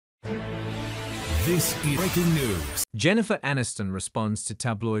This is breaking news. Jennifer Aniston responds to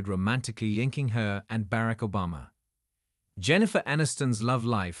tabloid romantically linking her and Barack Obama. Jennifer Aniston's love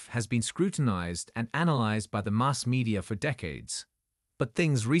life has been scrutinized and analyzed by the mass media for decades. But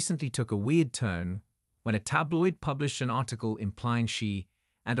things recently took a weird turn when a tabloid published an article implying she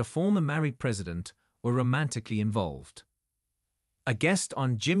and a former married president were romantically involved. A guest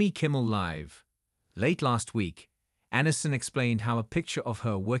on Jimmy Kimmel Live late last week, Aniston explained how a picture of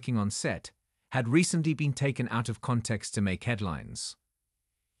her working on set had recently been taken out of context to make headlines.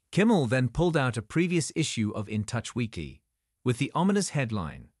 Kimmel then pulled out a previous issue of In Touch Weekly with the ominous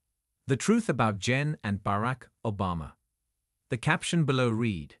headline, "The Truth About Jen and Barack Obama." The caption below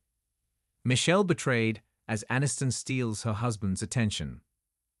read, "Michelle betrayed as Aniston steals her husband's attention."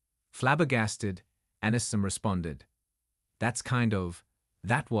 Flabbergasted, Aniston responded, "That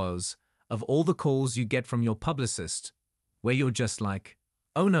was, of all the calls you get from your publicist, where you're just like,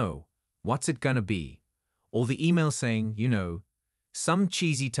 oh no, what's it gonna be? Or the email saying, some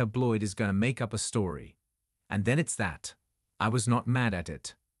cheesy tabloid is gonna make up a story. And then it's that. I was not mad at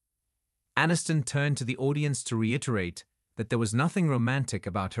it." Aniston turned to the audience to reiterate that there was nothing romantic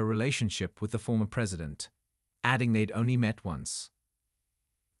about her relationship with the former president, adding they'd only met once.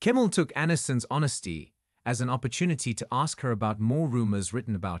 Kimmel took Aniston's honesty as an opportunity to ask her about more rumors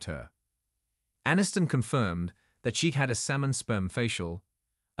written about her. Aniston confirmed that she'd had a salmon sperm facial.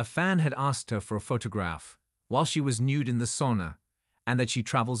 A fan had asked her for a photograph while she was nude in the sauna, and that she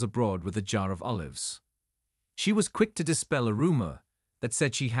travels abroad with a jar of olives. She was quick to dispel a rumor that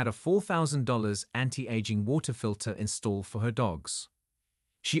said she had a $4,000 anti-aging water filter installed for her dogs.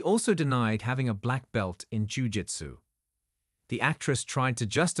 She also denied having a black belt in jiu-jitsu. The actress tried to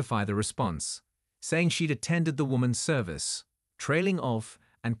justify the response, saying she'd attended the woman's service, trailing off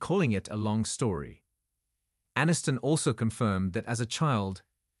and calling it a long story. Aniston also confirmed that as a child,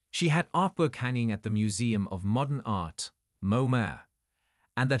 she had artwork hanging at the Museum of Modern Art, MoMA,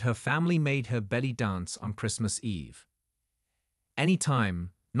 and that her family made her belly dance on Christmas Eve.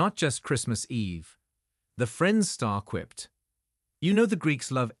 Anytime, not just Christmas Eve, the Friends star quipped, "The Greeks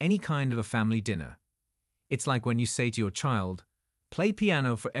love any kind of a family dinner. It's like when you say to your child, 'Play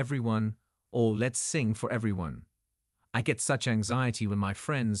piano for everyone,' or 'Let's sing for everyone.' I get such anxiety when my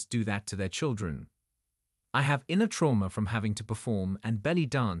friends do that to their children. I have inner trauma from having to perform and belly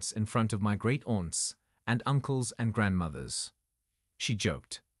dance in front of my great-aunts and uncles and grandmothers," she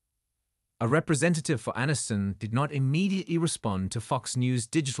joked. A representative for Aniston did not immediately respond to Fox News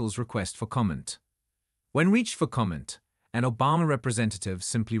Digital's request for comment. When reached for comment, an Obama representative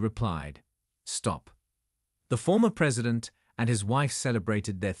simply replied, "Stop." The former president and his wife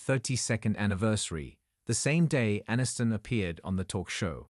celebrated their 32nd anniversary the same day Aniston appeared on the talk show.